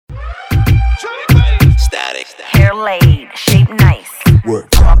Hair laid, shape nice. Work.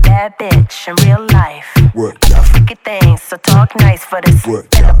 I'm a bad bitch in real life. Work. I do freaky things, so talk nice for this.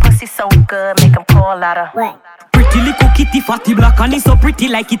 Work. And the pussy so good, make him call out a what? Pretty little kitty, fatty black and he so pretty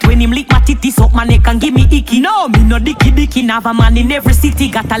like it when him lick my titty, suck my neck and give me icky. No, me no dicky, have a man in every city.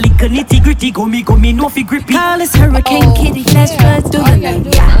 Got a little nitty gritty, go me, no fi grippy. Call this hurricane kitty, flash floods through the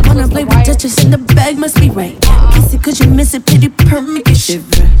night. Yeah, wanna play with Duchess in the bag, must be right. Kiss it cause you miss it, pity perm, make it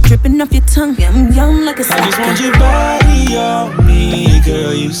shiver. Dripping off your tongue, I'm young like a slipper. I just want your body on me,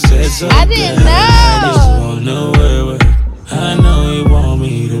 girl, you said so I didn't know. I just wanna work. I know you want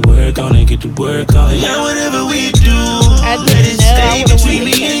me to work on it, get to work on it. Yeah, whatever we do, let it stay between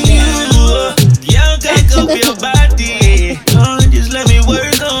me and you. Yeah, take up your body, just let me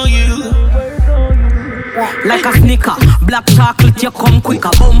work on you. Like a snicker, black chocolate, you come quicker.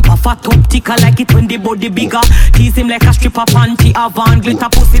 Bumper, fat up, ticker, like it when the body bigger. Tease him like a stripper panty, avant, glitter,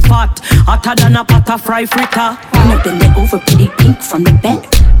 pussy fat. Hotter than a pot of fry fritter. Wanna bend it over, pretty pink from the back.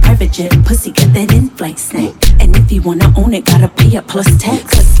 Private jet pussy, got that in-flight snack. And if you wanna own it, gotta pay up plus tax.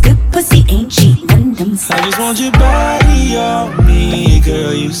 Cause good pussy ain't cheap, none of them I just want your body on me,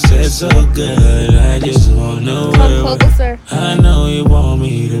 girl, you said so good. I just wanna work. Come closer. I know you want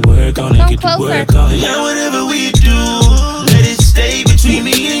me to work on it, Come get closer. to work on it. Yeah, whatever we do, let it stay between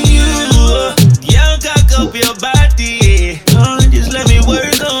me and you. Yeah, cock up your body, just let me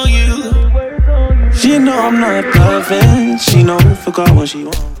work on you. She know I'm not perfect, she know I forgot what she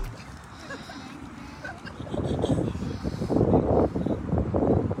wants.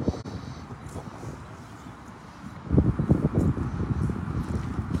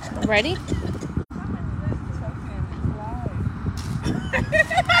 Ready?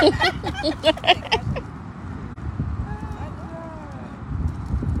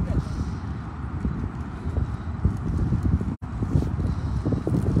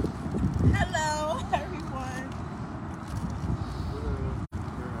 Hello, everyone.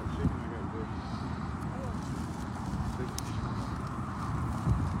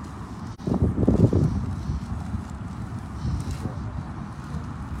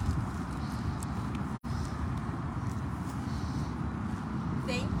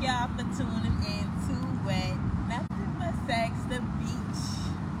 Thank y'all for tuning in to W.E.T. Nothing but Sex, the Beach,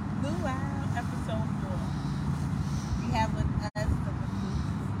 Luau, episode 4. We have with us the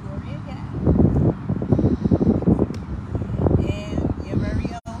Gloria Gap and your very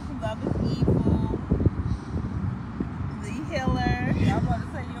own from W.E.T, the Healer. Y'all about to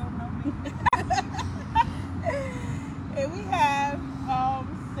say you don't know me? And we have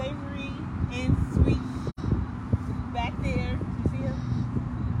Savory and Sweet back there. You see him?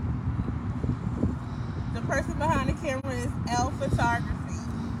 The person behind the camera is L Photography.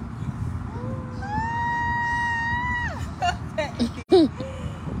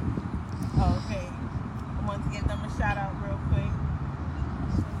 Okay. I want to give them a shout out real quick.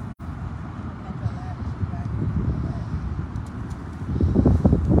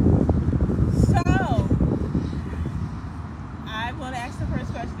 So, I'm going to ask the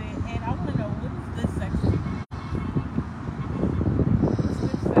first question, and I want to know, what is good sex to you? What's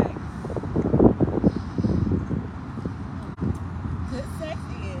good sex? Good sex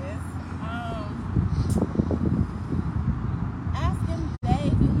is asking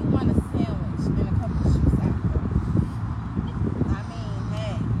Dave if he want a sandwich and a couple of shoes after. I mean,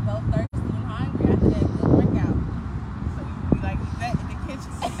 hey, you go thirsty and hungry after that good workout. So you be like that in the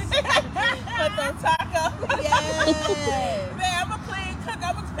kitchen. Put those tacos. Yes. Man, I'm a clean cook.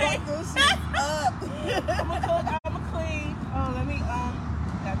 I'm a clean up. I'm a cook. I'm a clean. Oh, let me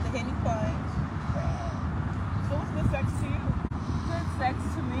got the Henny punch. So what's good sex to you? Good sex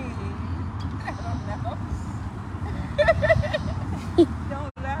to me. I don't know.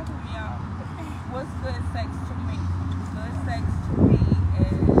 Don't laugh at me, y'all. What's good sex to me? Good sex to me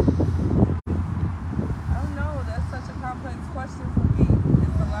is, I don't know. That's such a complex question for me.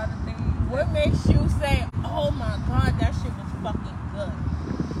 It's a lot of things. What makes you say, "Oh my God, that shit was fucking good"?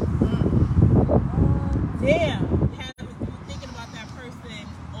 Damn. Have you thinking about that person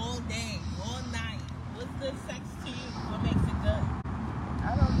all day, all night? What's good sex to you? What makes it good?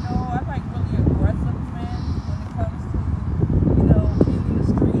 I don't know. I like really aggressive men when it comes to, being in the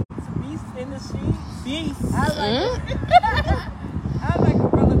streets, beasts in the sheets. Beasts. I like a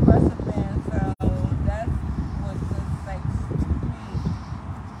real aggressive man, so that's what good sex to me.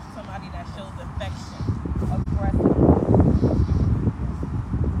 Somebody that shows affection, aggressive.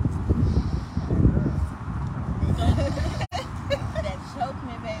 That choke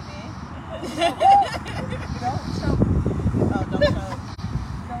me, baby. Don't choke. Oh, don't choke.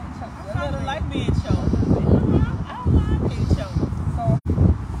 Don't choke. I don't like being choked. I don't mind being choked. So,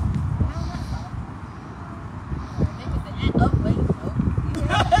 I don't know.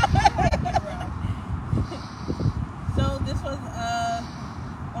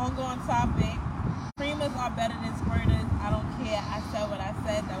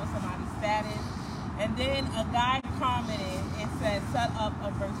 And then a guy commented and said, set up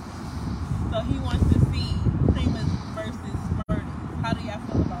a versus. So he wants to see Creamers versus Spurters. How do y'all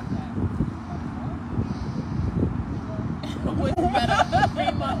feel about that? What's better,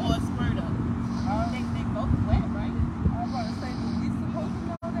 Creamer or Spurter? They both wet, right? I was about to say, do we supposed to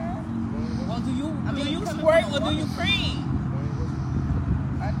know that? Or do you squirt or do you cream?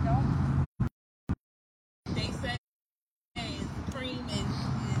 I don't. They say cream is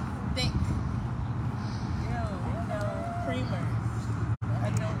thick. Creamers. I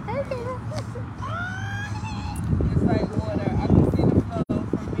don't. It's like water. I can see the flow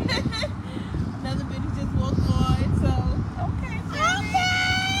from me. Another bitch just walked on, so okay.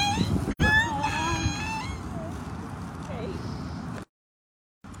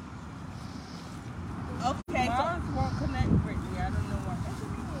 Okay. Mars won't connect with me. I don't know why.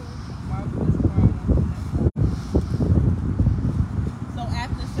 Mars won't connect. So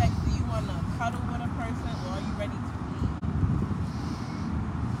after sex, do you want to cuddle with a person, or are you ready to leave?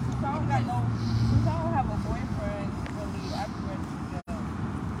 Since I don't have a boyfriend, really, I'm ready to go.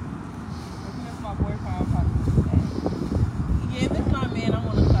 If it's my boyfriend, I'll probably stay. Yeah, if it's my man, I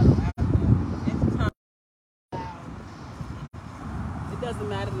want to cuddle after. It's time. It doesn't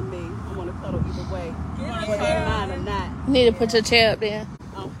matter to me. I want to cuddle either way. Whether it's mine or not. You need to put your chair up there.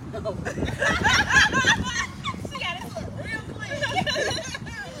 Oh, no. She got it real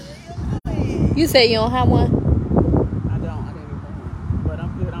quick. You say you don't have one? I didn't even know. But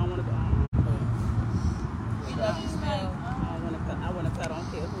I'm good. I don't want to go. We love you still. I want to cuddle. I don't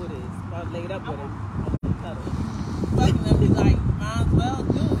care who it is. If I laid up with him, I want to cuddle. Fucking them be like, might as well do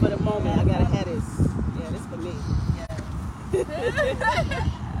it. For the moment, I gotta have this. Yeah, this for me. Yeah.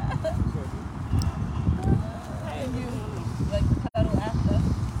 And you like to cuddle after?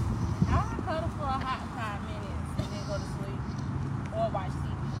 I'll cuddle for a hot 5 minutes and then go to sleep or watch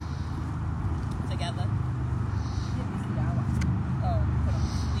TV together. Oh, put them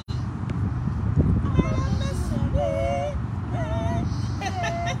to sleep.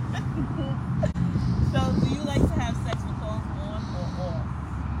 So, do you like to have sex with clothes on or off?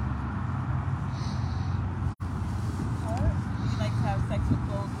 Do you like to have sex with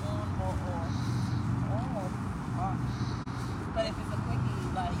clothes on or off? Off. But if it's a quickie,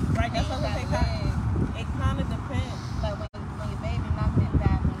 like, right, that's what I say. It kind of depends. Like when your baby knocked it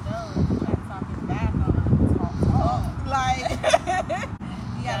back on those, you gotta talk it back on talk. Like,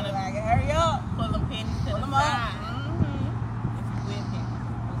 you gotta like, hurry up. Pull them panties to the side. If you wear panties.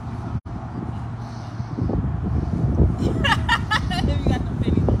 If you got the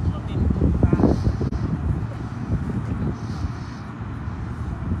panties, don't pull them panties to the side.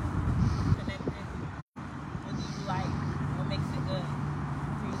 Connected. What do you like? What makes it good?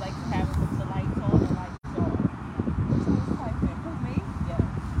 Do you like to have it with the lights on or lights off? Which one's like that? For me? Yeah.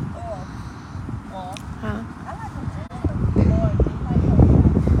 Off. Huh? I like them on. Or you like them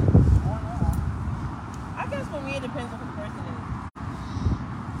on off. I guess for me it depends on who the person is.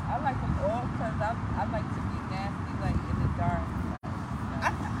 I like them off because I like to be nasty like in the dark.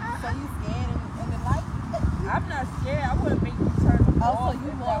 So you scared in the light? I'm not scared. I wouldn't make you turn them off. So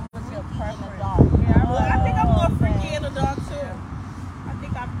you more freaky in the dark. Yeah, I think I'm more freaky in the dark too. I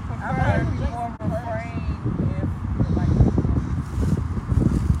think I prefer to be more refrained if the lights are on.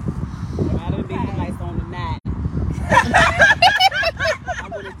 Rather than leave the lights on tonight. I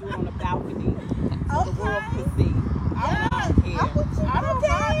want to do it on the balcony so the world can see. I don't care. I don't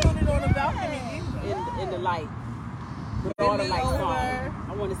mind doing it on the balcony either. In the light. With all the lights on.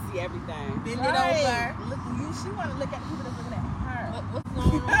 I want to see everything. Bend it over. Look, she want to look at people that's looking at her. What's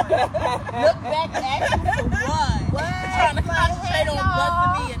going on? Look back at you for what? Trying to concentrate on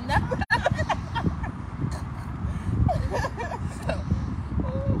busting me and nothing.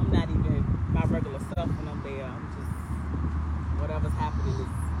 I'm not even my regular self when I'm there. I'm just, whatever's happening is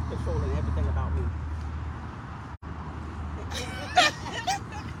controlling everything about me.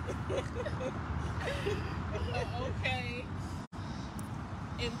 Okay.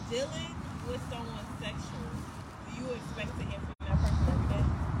 If dealing with someone sexual, do you expect to hear from that person every day?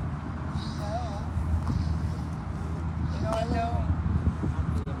 No. No, I don't.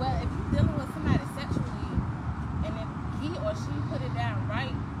 Well, if you're dealing with somebody sexually, and if he or she put it down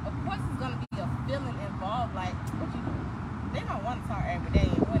right, of course it's going to be a feeling involved. Like, what you do? They don't want to talk every day,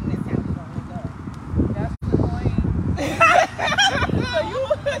 and when this time we're going to go. That's the point.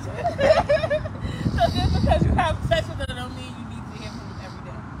 So just because you have sex with them don't mean you need to hear from them every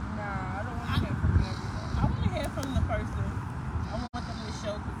day. Nah, I don't want to hear from them every day. I want to hear from the person. I want them to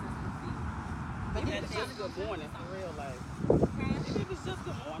show consistency. But if it's just good morning, for real, like. If it's just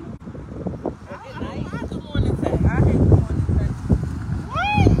good morning. Or good night. I don't mind good morning text. I hate good morning text.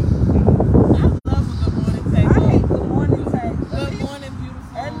 What? I love a good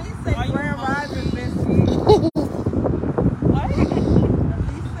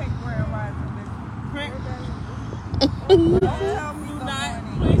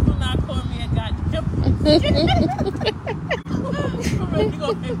Really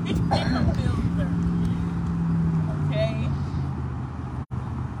gonna make me take a filter. Okay.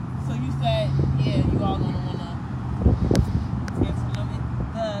 So you said, yeah, you all gonna wanna hear from them.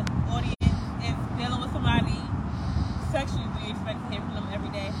 The audience is dealing with somebody sexually. Do you expect to hear from them every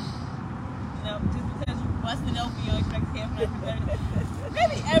day? You know, just because you busted open, you don't expect to hear from them every day.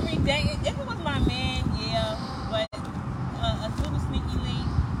 Maybe every day. If it was my man, yeah, but a little sneaky link.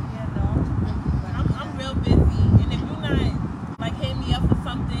 Yeah, no, I'm real busy, and if you're not like hitting me up for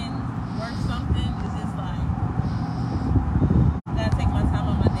something, work something, it's just like I gotta take my time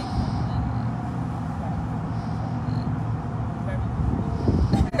on my day.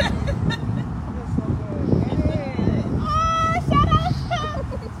 Oh, shout out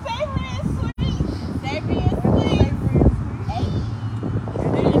to Savory and Sweet. Savory and Sweet. Hey.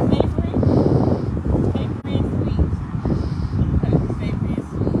 Savory and Sweet. Savory and Sweet. Okay, Savory and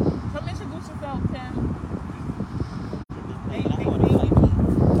Sweet. Come introduce yourself, Tim. Hey, baby.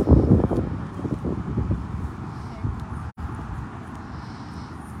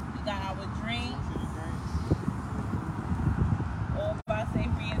 We got our drinks. All by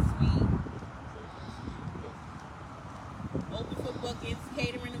Savory and Sweet. Open for bookings,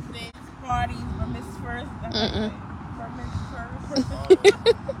 catering events, parties, for Mrs. First. For Mrs. First.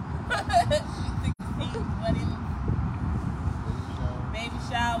 Sweet 16 wedding, baby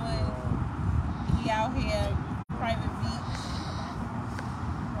shower. He out here, private beach.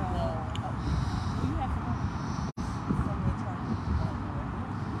 You have to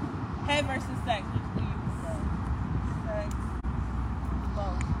head versus sex. Which do you prefer? Sex.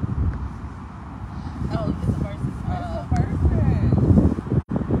 Both. Oh, it's a versus. It's a versus.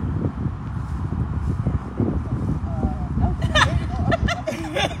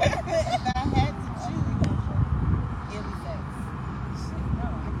 If I had to choose, it'd be sex. No,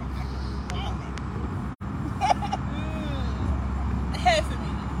 head for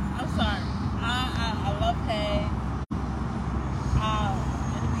me. I'm sorry. I love head.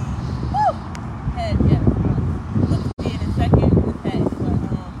 It'll be head, yeah. Look to be in a second with head, but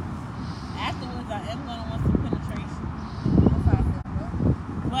afterwards I am gonna want some penetration.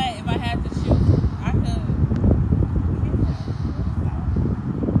 But if I had to choose, I could.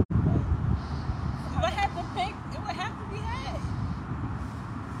 If I had to pick, it would have to be head.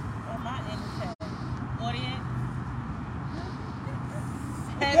 On my end is head. Audience.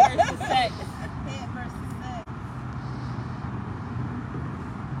 Head versus sex. Head versus sex.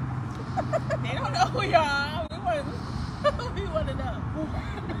 They don't know who y'all are. We want to know.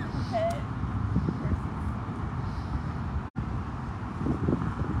 Head versus.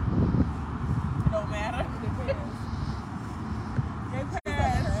 It don't matter. It depends.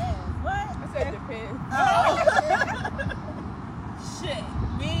 Depends. What? I said depends. Oh. Shit.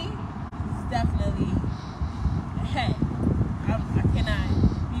 Me? It's definitely head. I cannot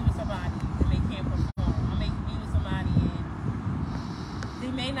be with somebody and they can't perform. I may be with somebody and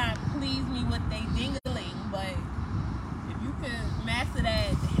they may not please me with they dingling, but if you can master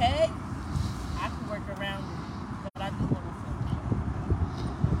that head, I can work around it. But I just want to feel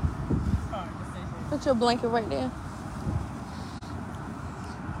it's hard decision. Put your blanket right there.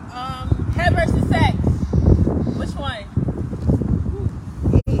 Head versus sex. Which one?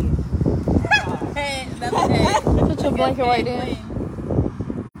 Head, another head. Put your blanket right there. Head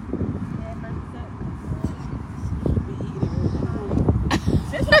versus sex.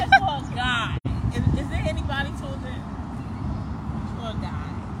 This one is for a guy. Is there anybody told it? For a guy.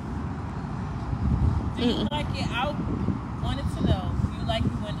 Do you like it? I wanted to know. Do you like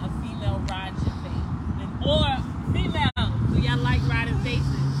it when a female rides your face? Or female? Do y'all like riding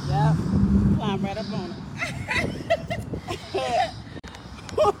faces? Yep. Climb right up on it.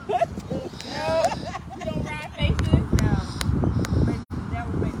 You don't ride faces? No. That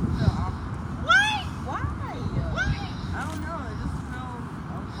would make me feel awkward. Why? Why? Why? I don't know. It just smells.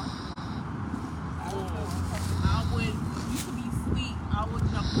 I don't know. I would. You could be sweet. I would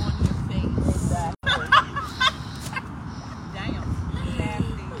jump on your face. Exactly. Damn.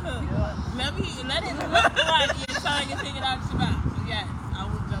 Nasty. Let it look like you're trying to take it out your mouth. So yes, I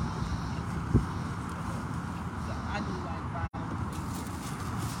would jump on your face. So I do like riding faces.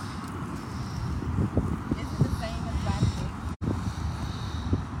 Is it the same as riding faces?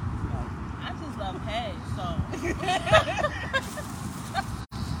 I just love head, so.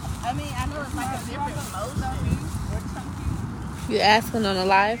 I mean, I know it's like a different motion. Or chunky. You asking on the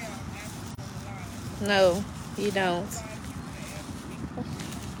live? No, you don't.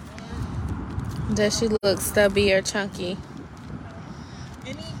 Does she look stubby or chunky?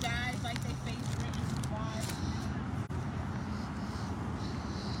 Any guys like they face written guys?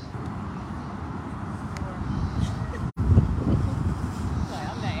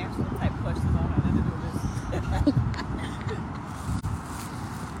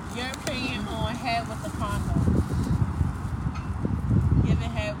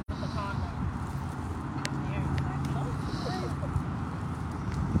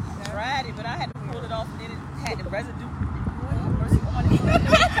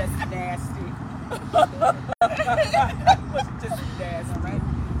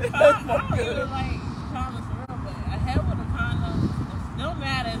 don't even like condoms for real, but a head with a condom, it don't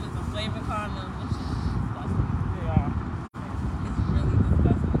matter if it's a flavored condom. It's just disgusting. Yeah. It's really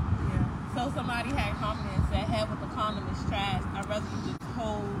disgusting. Yeah. So somebody had commented and said head with a condom is trash. I'd rather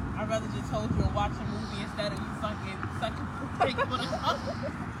just hold you and watch a movie instead of you sucking prick with a condom.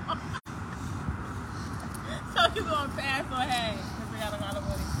 So you gonna pass or hey? Because we got a lot of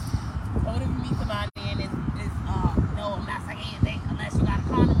money. So what if you meet somebody and it's no, I'm not sucking anything unless you got a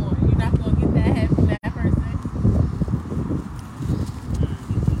condom on. You're not gonna get that head from that person.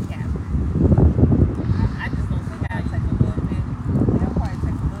 Yeah. I just don't think I take a little bit. They'll probably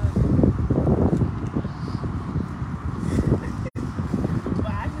take a little bit.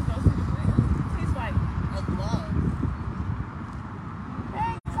 But I just don't see the thing. It tastes like a glove.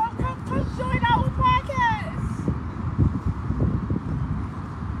 Hey, come join our podcast.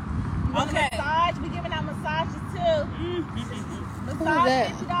 Okay. Massage, we giving out massages too. Massage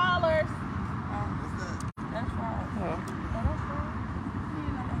 $50. That's right.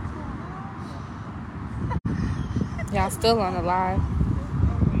 Y'all still on the live.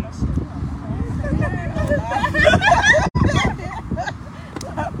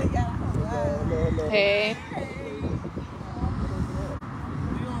 Hey.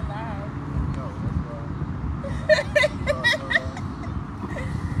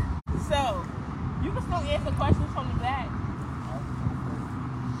 So, you can still answer questions from the back.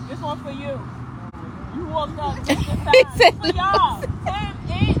 This one for you. You walked up just this time. This for y'all.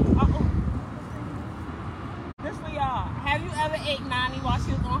 This for y'all. Have you ever ate Nani while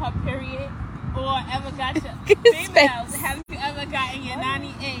she was on her period? Or ever got your females? Have you ever gotten your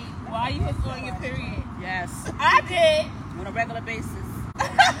Nani ate while you was on your period? Yes. I did. On a regular basis.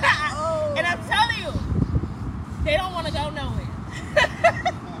 And I'm telling you, they don't want to go nowhere.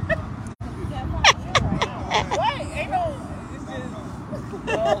 Wait, ain't no. It's just.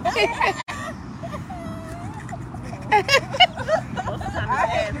 I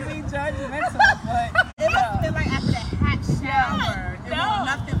hate to be judgmental, but it must feel like after that hot shower, it was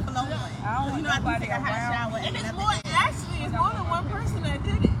nothing flowing. I don't want nobody take a hot shower, and it's more. Actually, it's more than one person that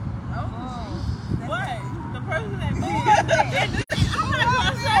did it. What? The person that did it. I'm not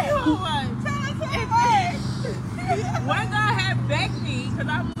gonna say who it was. One guy had begged me because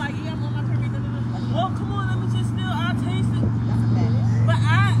I was like, yeah, I'm on my period. Well, come on, let me just feel. I'll taste it. But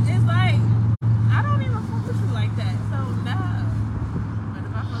it's like, I don't even fuck with you like that. So, nah. But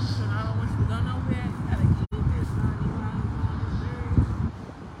if I fuck with you and I don't want you to go nowhere, you gotta keep this, honey.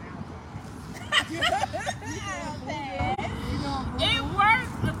 It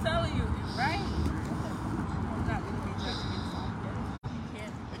works, I'm telling you. Right?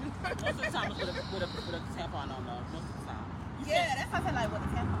 Most of the time it's with a tampon on though. Most of the time. Yeah, that's what I said, like with a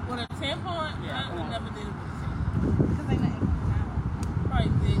tampon. With a tampon? Yeah. I never did it with a tampon. Because they let it come out. Probably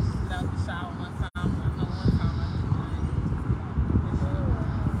did without the shower one time. I know one time I did.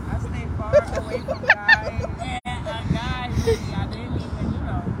 I stay far away from guys. And a guy, I didn't even,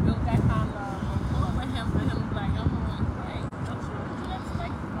 build that kind of rapport with him for him to be like, I'm like, hey, don't you have to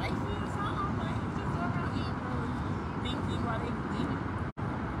like wifey or something? Like, just go around eating really thinking while they eating.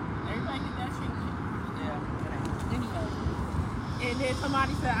 Everybody get that treatment. Yeah. Anyway. And then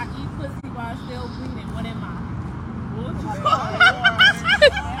somebody said, I eat pussy while still bleeding. What am I?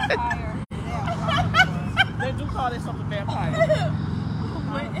 Vampire. They do call this something vampire. They're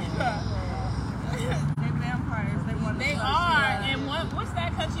vampires. They are. And what's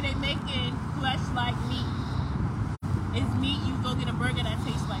that country they making flesh like meat? It's meat. You go get a burger that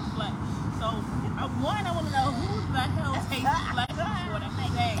tastes like flesh. So, one, I want to know who the hell tastes flesh before they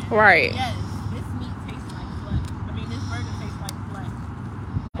say. Right. Yes, this meat tastes like flesh. I mean, this burger tastes like flesh.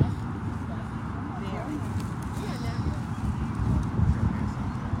 That's disgusting.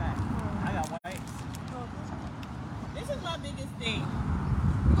 I got white. This is my biggest thing.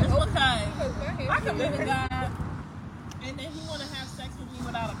 It's because I can meet a guy and then he want to have sex with me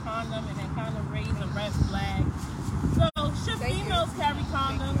without a condom and then kind of raise a red flag. So, should females carry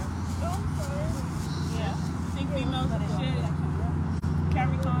condoms? Yeah. Think females should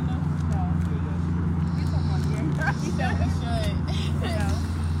carry condoms? No. He said we should.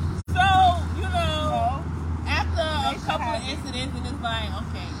 So, after a couple of incidents and it's like,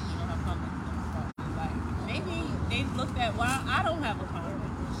 okay, you don't have condoms. Like, maybe they looked at why I don't have a condom.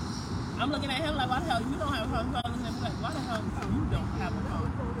 I'm looking at him like, why the hell you don't have a condom? I'm looking at him like, why the hell you don't have a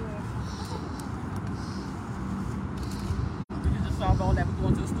condom? We can just solve all that. We're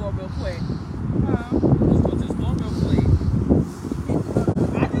going to the store real quick. Let's go to the store real quick.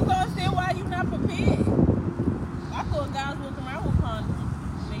 I just don't understand why you not prepared. I thought guys walking around with condoms.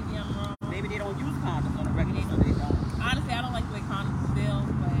 Maybe I'm wrong. Maybe they don't use condoms on a regular, so they don't. Honestly, I don't like the way condoms feel,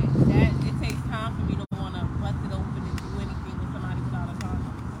 but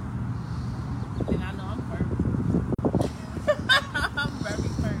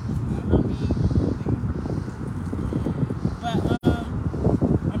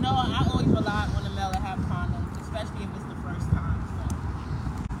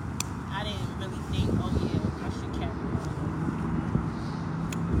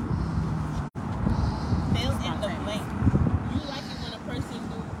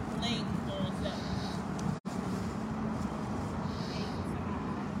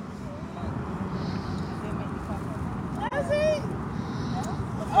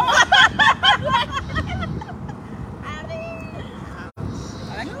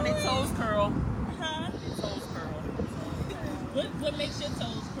makes your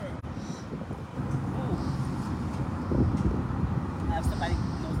toes curl? Have somebody who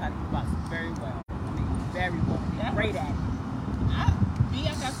knows how to do box very well. I mean, very well. Yeah. Great at it.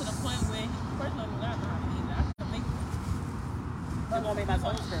 I got to the point where first of all, I know how to eat it. I can make it. They're gonna make my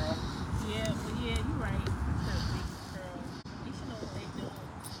toes curl. Yeah, but yeah, you're right. They should know what they do.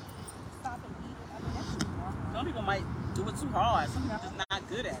 Stop and eat it. I mean, that's too hard. Some people might do it too hard. Some people just not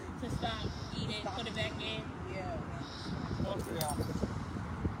good at it. To stop, eat it, put it back in. Yeah.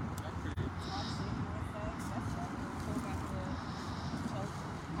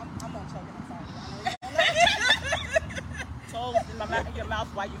 I'm on choking. I'm sorry. Toes in my mouth, in your mouth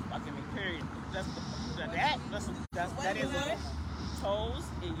while you fucking me. Period. That is a toes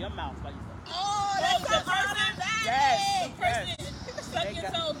in your mouth while you fucking. Oh, that's the person. Yes. The person suck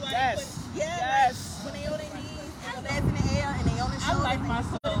your toes while yes. you put. Yes. When they on their knees and the legs in the air and they on the shoulder. I like my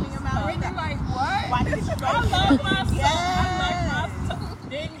toes. In your mouth. Really like what? Why did you I love my toes. Yes. I like my toes.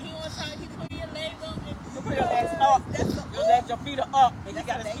 Then he wants to put your legs up. You put your legs up. Your legs, your feet are up, and you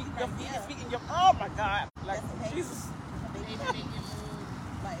gotta keep your feet in your. Oh my God! Like Jesus.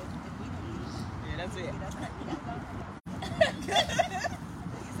 Yeah, that's it.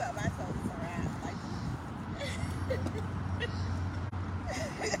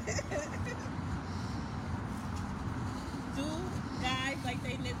 Do guys like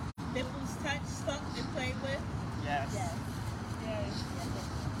they nipples touch, suck, and play with? Yes. Yes.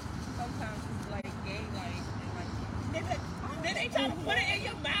 Sometimes it's like gay, like then they try to put it in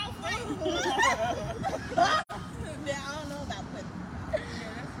your mouth. Like, I don't know about putting.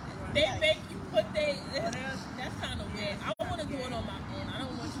 They make you put that's kind of weird. I want to do it on my own. I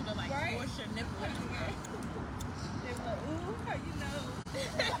don't want you to like force your nipple. They're like, ooh, how you know?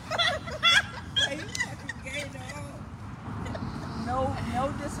 Are you fucking gay, dog? No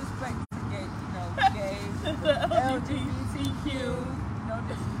disrespect to gay, gay, LGBTQ. No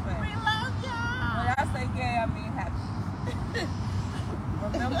disrespect. We love y'all. When I say gay, I mean happy.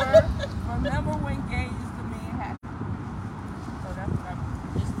 Remember when gay used to mean happy. So that's what I mean.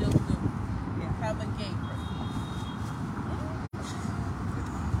 You still do. Yeah. Have a gay person.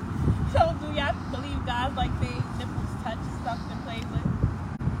 So do y'all believe guys like they nipples touch, suck, and play with?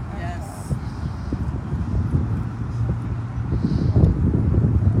 Yes.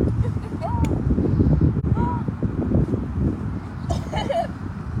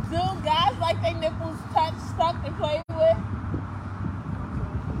 Do guys like they nipples touch, suck, and play with?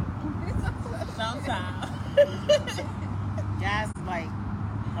 Sometimes. Guys like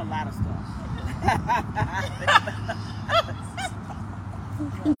a lot of stuff.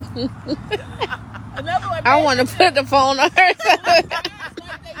 I want to put the phone on her.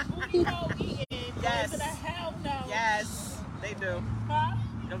 Yes. Yes, they do. Huh?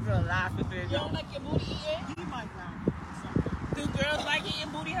 Don't feel alive with it. You don't like your booty eating? You might not. Do girls like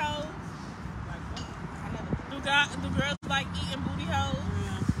eating booty holes? Do girls like eating booty holes?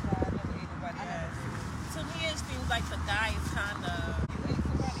 To me, it seems like the guy is kind of.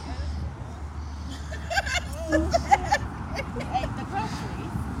 Ate the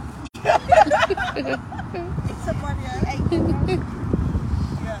groceries. Somebody ate the groceries.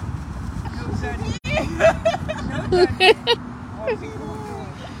 Yeah. No judgment. All people do it,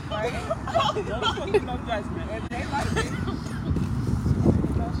 right? No judgment. If they like it.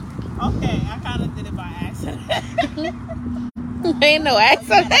 Okay, I kind of did it by accident. Ain't no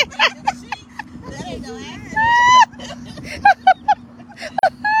accident. That ain't no accident.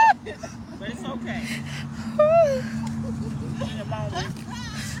 But it's okay.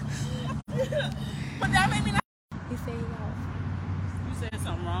 But that made me not. He said You said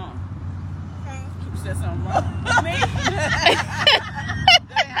something wrong. You said something wrong. Me?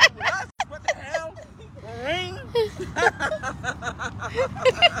 What the hell? Ring?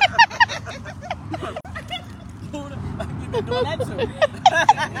 You've been doing that too.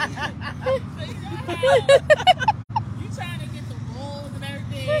 You trying to get the balls and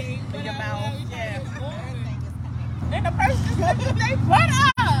everything In your mouth. Yeah. And the person just lifted their butt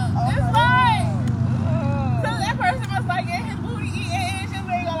up. It's like, so that person was like in his booty eating and his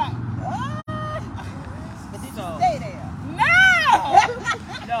leg like, But did you stay there? No!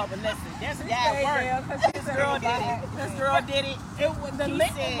 No, but listen, that's work. This girl did it. This girl did it. It was the He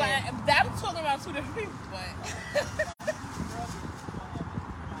lick. said- I'm talking about two different people, but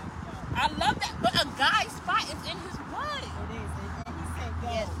I love that. But a guy's spot is in his butt. It is. And he said go.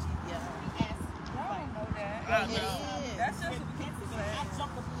 Yes. Yeah. He asked. I don't know that. I know. That's just what the people say. I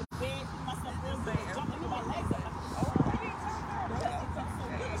jumped up in the bed, threw myself real bad, jumped into my legs. I'm like,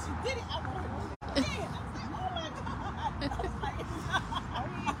 oh, she did it. I wanted to do it again. I was like, oh my God. I was like, I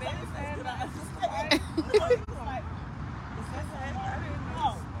mean, they said that. I was just like, is that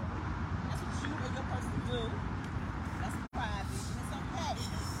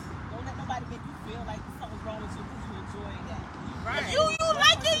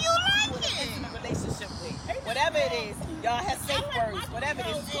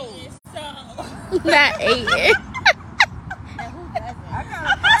Not Aiden.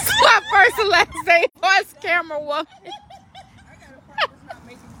 That's my first and last name was camera woman.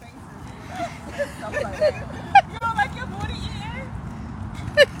 You don't like your booty eating?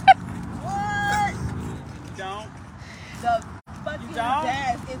 What? Don't. The fucking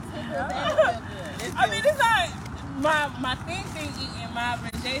best. It tickles everywhere. I mean, it's not my thing eating, my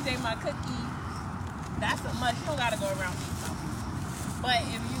JJ, my cookie. That's a must. You don't gotta go around eating something. But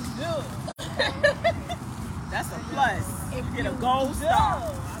if you do, that's a plus. If you get a gold star.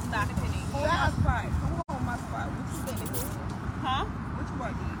 I'm not kidding. On my spot. Come on, my spot. What you think? Huh? What you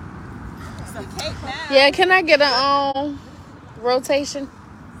want to eat? Some cake now. Yeah, can I get a rotation?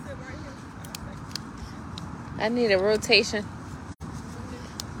 Sit right here. I need a rotation.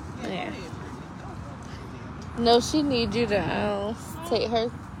 Yeah. No, she needs you to take her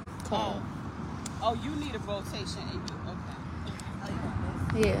time. Oh, you need a rotation. And you,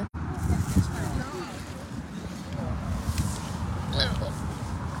 okay. Yeah.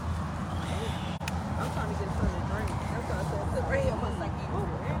 I'm trying to get something to drink. That's what I said. Sit right here one second.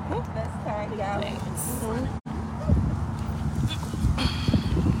 Let's tag y'all.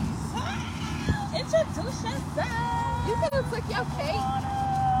 Introduce yourself. You could have took your cake.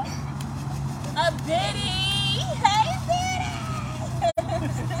 A Biddy. Hey, Biddy.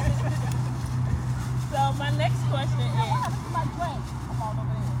 So my next question is. My drink. I'm all over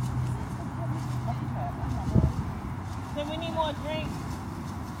there. Then we need more drinks.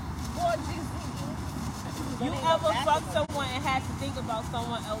 Boy, Jesus. You ever fuck someone and had to think about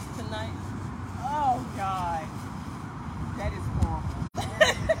someone else tonight? Oh, God. That is horrible.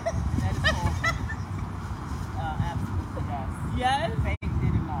 That is horrible. Absolutely, yes. Yes? They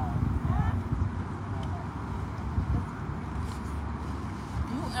did it all.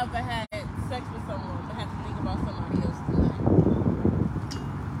 You ever had sex with someone but had to think about somebody else tonight?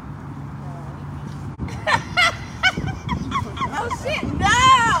 Oh, shit. No.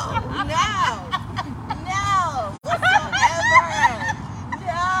 No. No. Whatsoever.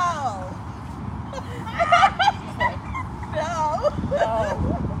 No. No.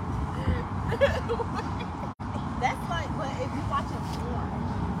 That's like, but if you watching porn,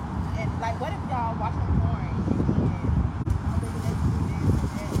 and like, what if y'all watching porn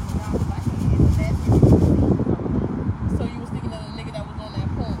and y'all watching it, and that's So you was thinking of the nigga that was on that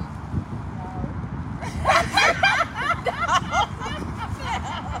porn?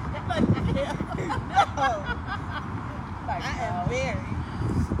 I am very.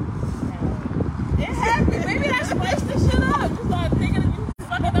 It happened. Maybe I spiced this shit up. Just start thinking of you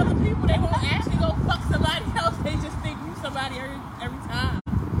fucking other people. They won't actually go fuck somebody else. They just think you somebody every time.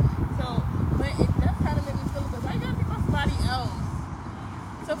 So, but it does kind of make me feel good. Why you gotta think about somebody else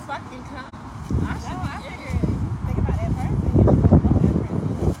to fucking come? I should be figured think about that person. You should go fuck that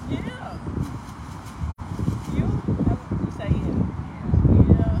person. Yeah. You say yeah.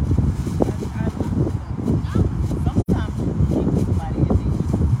 Yeah. Sometimes you think somebody and then you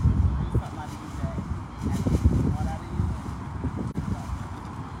do somebody you say and they want out of you.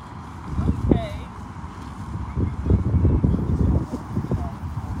 Okay.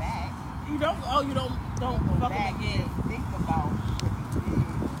 Go back. You don't Go fuck back them again and think about what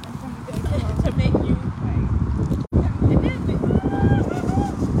you did. to make you and then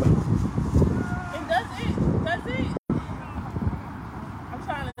and that's it. I'm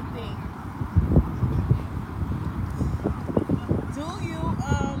trying to think. Do you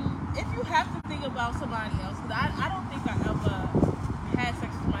if you have to think about somebody else, because I don't think I ever had sex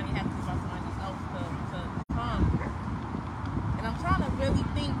with somebody and had to think about somebody else to come. And I'm trying to really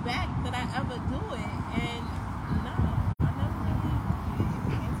think back that I ever do it, and no, I never really.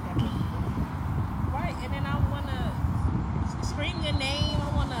 Right, and then I wanna scream your name.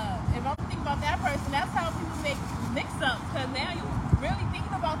 If I'm thinking about that person, that's how people make mix-ups. Cause now you really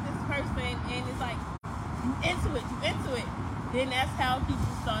thinking about this person, and it's like you into it. Then that's how people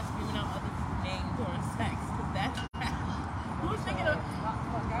start screaming out other people's names during sex. Cause that's who's thinking of.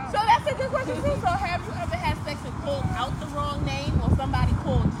 So that's a good question too. So have you ever had sex and pulled out the wrong name, or somebody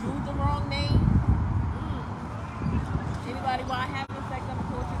called you the wrong name? Anybody while having sex ever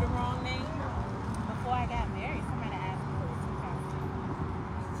called you the wrong name? Before I got married, somebody asked me for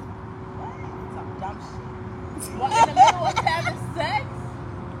some dumb shit. What, in the middle of having sex?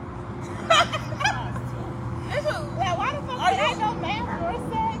 Yeah, why the fuck Are did I you- know math for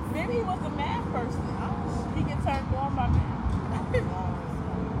sex? Maybe he was a math person. He get turned on by math.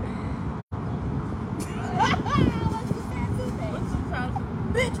 What's two times?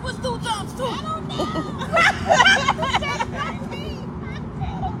 Bitch, what's two times two? I don't know.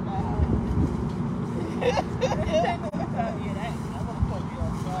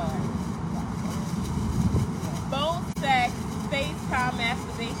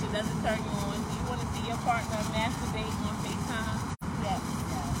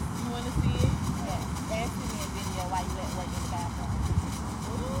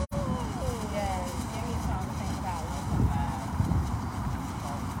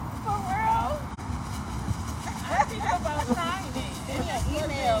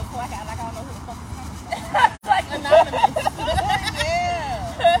 So like I don't know who the fuck is coming from. It's like anonymous.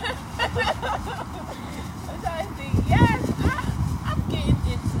 Yeah. I'm trying to think. Yes, I'm getting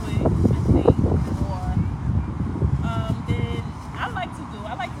into it. I think more. Then I like to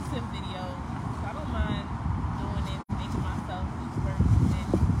send videos. So I don't mind doing it, making myself expert and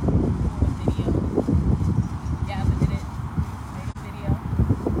doing a video. Yeah, I did it. Made a video.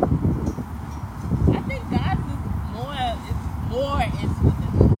 I think guys is more into it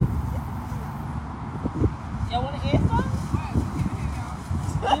than us. Y'all want to answer?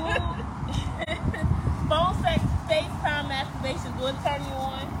 Phone sex, FaceTime, masturbation, do it turn you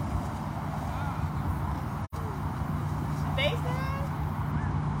on? FaceTime?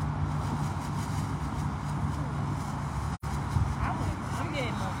 I'm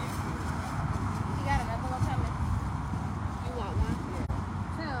getting more into it. You got another one coming? You want one?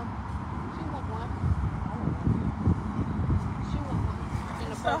 Tim, she want one. She want one. In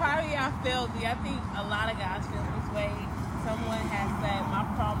the So how do y'all feel? Do y'all think a lot of guys feel this way? Someone has said, my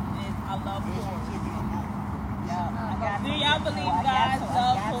problem is I love porn. Do y'all believe guys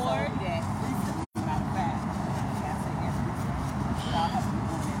love porn?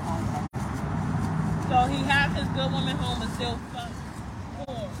 So he has his good woman home but still fuck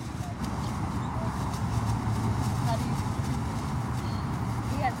porn. How do you?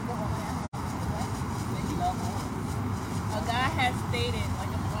 He has a good one now. He love porn. A guy has stated, like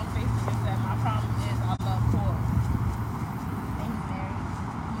on Facebook, and said, my problem is I love porn. And he's married.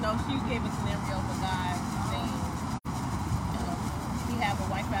 No, she gave a scenario of a guy saying he have a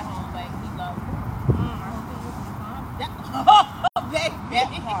wife at home, but he loves her. Oh, baby.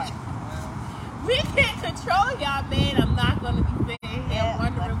 That part. We can't control y'all, man. I'm not going to be sitting here Yeah,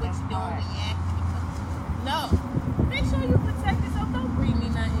 wondering what like you're that doing part. when you No. Make sure you protect yourself. Don't breed me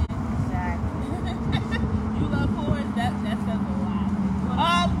nothing. Exactly. You love porn? That says a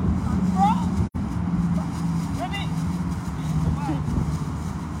lot. Bro. Ribbit.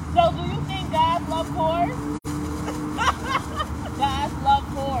 So, do you think guys love porn? Guys love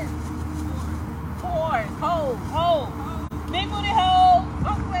porn. Porn. Ho. Big booty ho.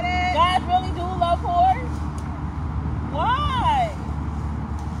 Fuck with it. Guys really do love porn? Why?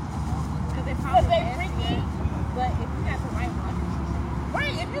 Because they Because they nasty. freaky. But if you got the right one,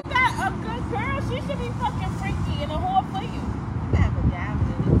 Right, if you got a good girl, she should be fucking freaky and a whore for you. you can have a jab in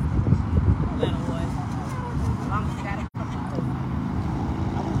it. No matter what. As long as you got it from the pussy.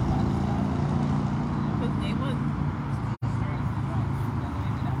 Because they was.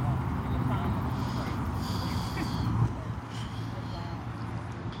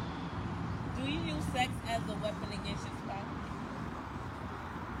 Do you use sex as a weapon against your spouse?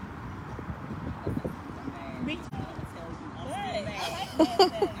 Me too. Right.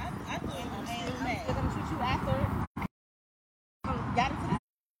 I do it. They're gonna shoot you after. Got it to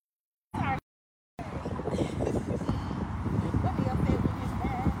the car. What do you say when it's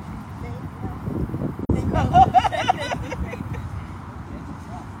bad?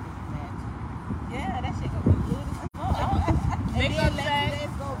 Yeah, that shit gonna be good as fuck. Make up And then sex.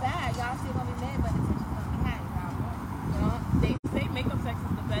 let's go bad. Y'all still gonna be mad, but the tension's gonna be high. You know, they say makeup sex is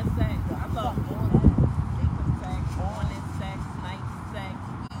the best sex. I love all that. Makeup sex, morning sex, night sex,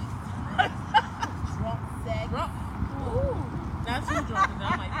 Drunk sex. drunk. Ooh, not too drunk because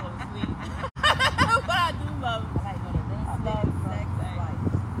I might fall asleep. But I do love I like when it I runs love sex. sex. Like,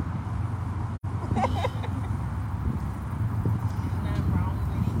 nothing wrong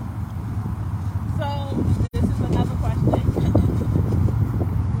with it. So this is another question.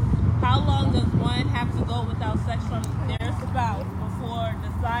 How long does one have to go without sex from their spouse before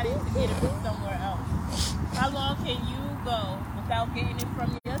deciding to get it from somewhere else? How long can you go without getting it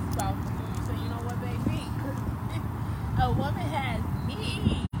from your spouse before you say, you know what, baby? A woman has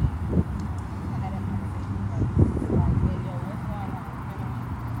me. I had that conversation. Like, hey, yo, what's going on?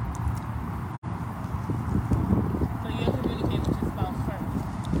 So you'll communicate with your spouse first.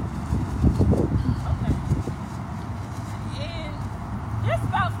 Okay. And your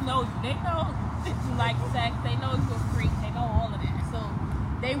spouse knows you. They know that you like sex. They know you're a freak. They know all of that. So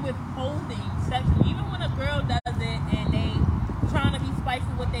they withholding sex. Even when a girl does it and they trying to be spicy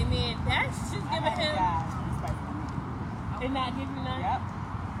with their man, that's just giving him and not give you none. Yep.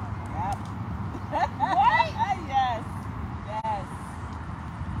 What? Yes.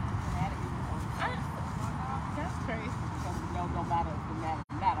 That's crazy. No matter.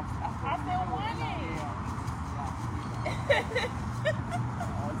 I've been wanting.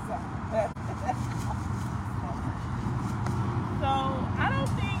 So I don't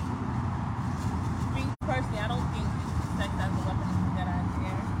think, me personally, I don't think sex as a weapon is a good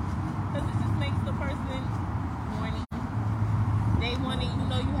idea. Because it just makes the person horny. They want to you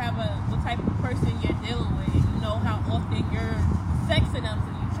know you have the type of person you're dealing with. You know how often you're sexing them, so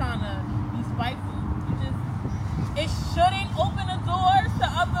you're trying to be spiteful. It shouldn't open a door to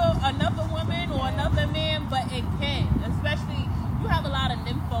another woman or another man, but it can. Especially, you have a lot of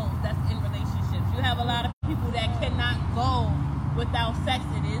nymphos that's in relationships. You have a lot of people that cannot go without sex.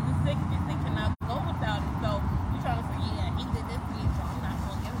 It is a sickness. They cannot go without it. So you're trying to say, yeah, he did this to me, so I'm not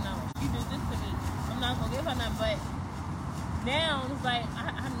going to give him none. She did this to me, I'm not going to give her none. But now it's like,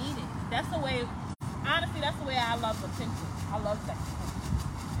 I need it. That's the way, honestly, that's the way I love attention. I love sex attention.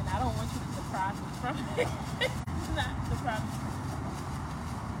 And I don't want you to deprive me from it. Not deprive me.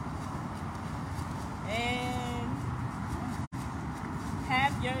 And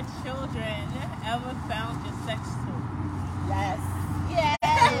have your children ever found your sex toy? Yes. Yes.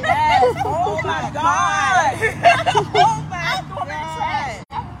 Yes. Oh my God. Oh my God.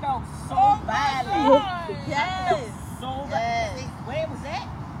 I felt so badly. Yes. So bad. Where was that?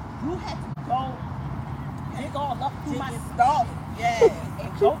 You had to go dig all up through my stuff. Yes.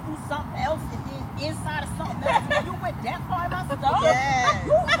 And go through something else and then inside of something else. You went that far in my stuff? Yes.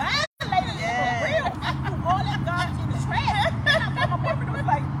 You violated it for real. I threw all that garbage in the trash. And I thought my boyfriend was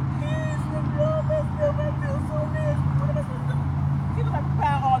like, please, I feel so nasty. What am I supposed to do? He was like,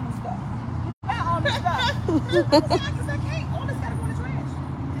 found all new stuff. You found all new stuff. Because I can't. All this gotta go in the trash.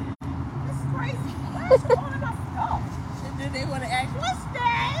 This is crazy. Why is all of my stuff? And then they want to ask, what's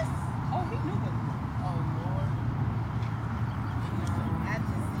this? Oh, he knew it. Oh, Lord.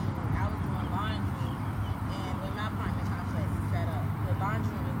 I was doing laundry, and when my apartment complex is set up, the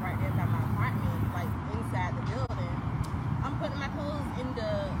laundry room is right there by my apartment, like inside the building. I'm putting my clothes in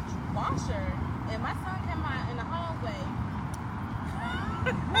the washer, and my son came out in the hallway.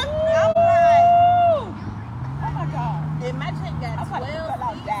 I'm like, oh my God. And my check got 12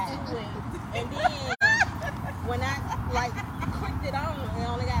 feet to it. And then when I like clicked it on, it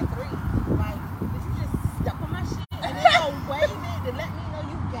only got 3. Like, did you just step on my shit? And then go wave it to let me know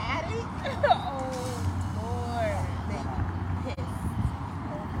you got it? Oh Lord, they pissed.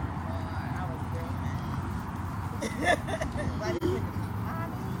 Oh my God, I was real mad. Why did you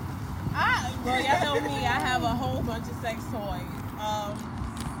Well, y'all know me. I have a whole bunch of sex toys.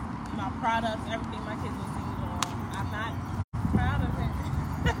 My products, everything my kids will see me on. I'm not proud of it.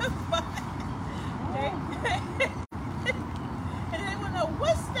 But and they will know,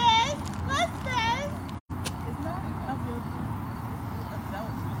 what's this? What's this? It's not a good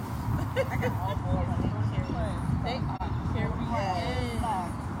adult. I got all 4 of them. They are curious.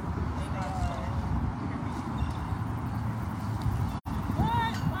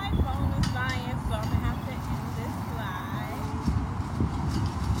 But my phone is dying, so I'm gonna have to end this live.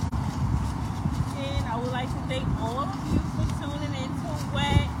 And I would like to thank all of you for tuning in to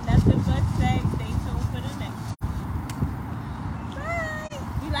W.E.T. Nothing but sex. Stay tuned for the next. Bye.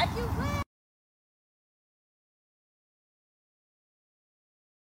 We like you, W.E.T.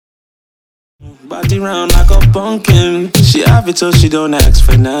 Body round like a pumpkin. She have it so she don't ask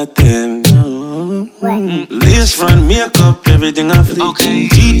for nothing. Lace front, makeup, everything I fleek. Okay.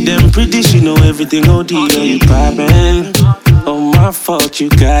 Teeth them pretty, she know everything OD. Are you poppin'? Oh, my fault, you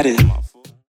got it.